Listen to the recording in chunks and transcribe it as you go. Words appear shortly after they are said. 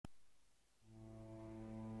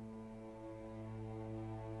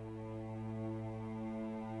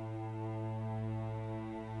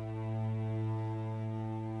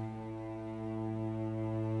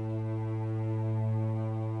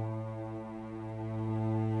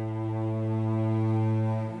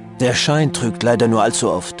Der Schein trügt leider nur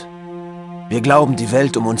allzu oft. Wir glauben die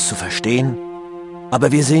Welt, um uns zu verstehen,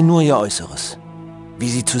 aber wir sehen nur ihr Äußeres, wie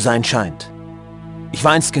sie zu sein scheint. Ich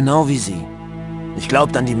war einst genau wie Sie. Ich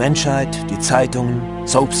glaubte an die Menschheit, die Zeitungen,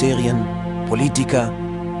 Soapserien, Politiker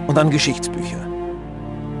und an Geschichtsbücher.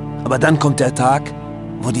 Aber dann kommt der Tag,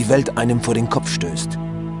 wo die Welt einem vor den Kopf stößt.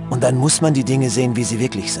 Und dann muss man die Dinge sehen, wie sie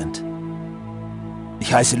wirklich sind.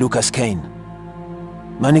 Ich heiße Lucas Kane.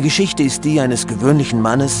 Meine Geschichte ist die eines gewöhnlichen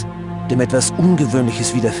Mannes, dem etwas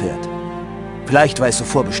Ungewöhnliches widerfährt. Vielleicht war es so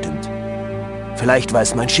vorbestimmt. Vielleicht war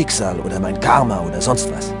es mein Schicksal oder mein Karma oder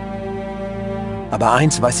sonst was. Aber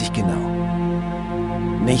eins weiß ich genau.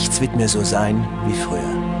 Nichts wird mehr so sein wie früher.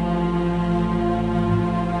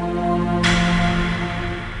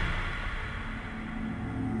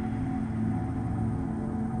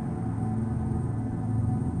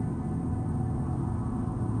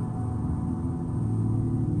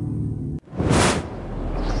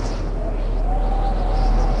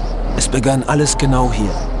 Es begann alles genau hier.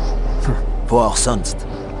 Wo auch sonst.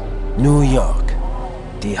 New York,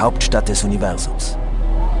 die Hauptstadt des Universums.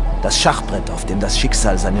 Das Schachbrett, auf dem das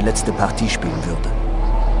Schicksal seine letzte Partie spielen würde.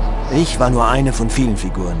 Ich war nur eine von vielen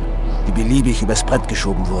Figuren, die beliebig übers Brett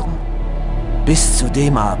geschoben wurden. Bis zu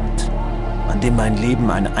dem Abend, an dem mein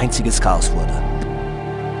Leben ein einziges Chaos wurde.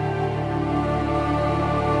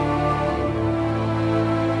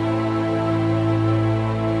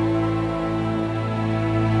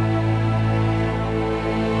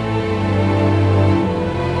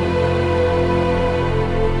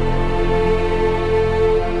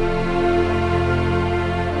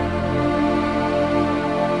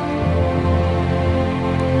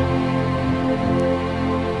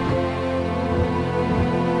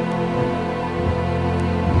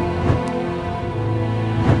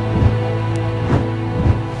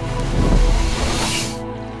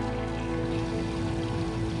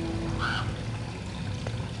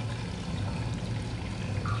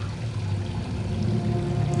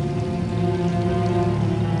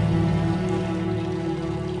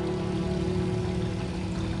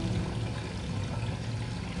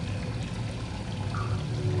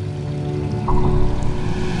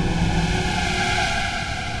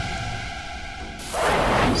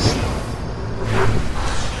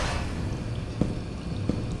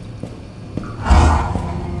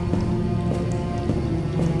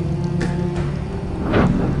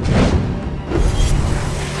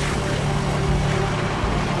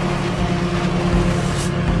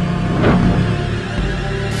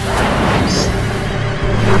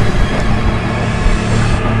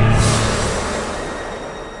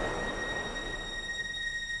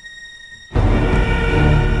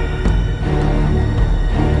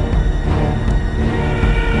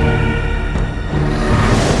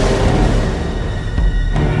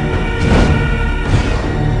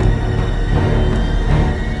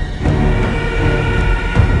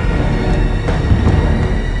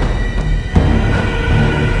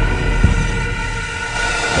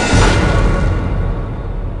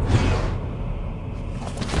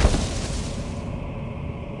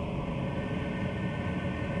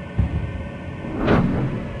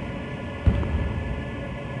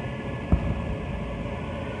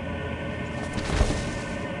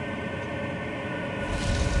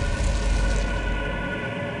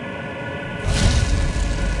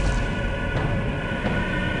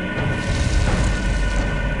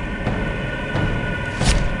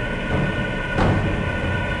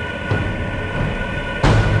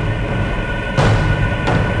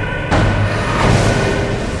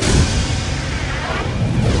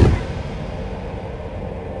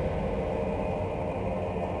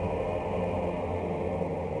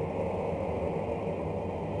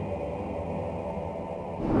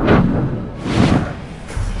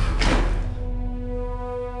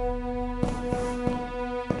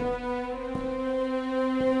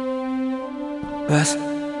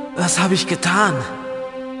 Was habe ich getan?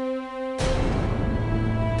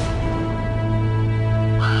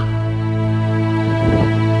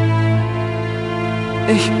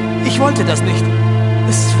 Ich wollte das nicht.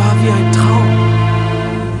 Es war wie ein Traum.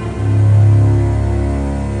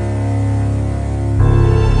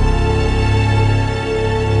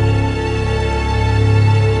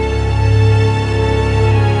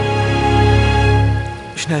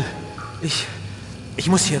 Schnell. Ich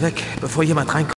muss hier weg, bevor jemand reinkommt.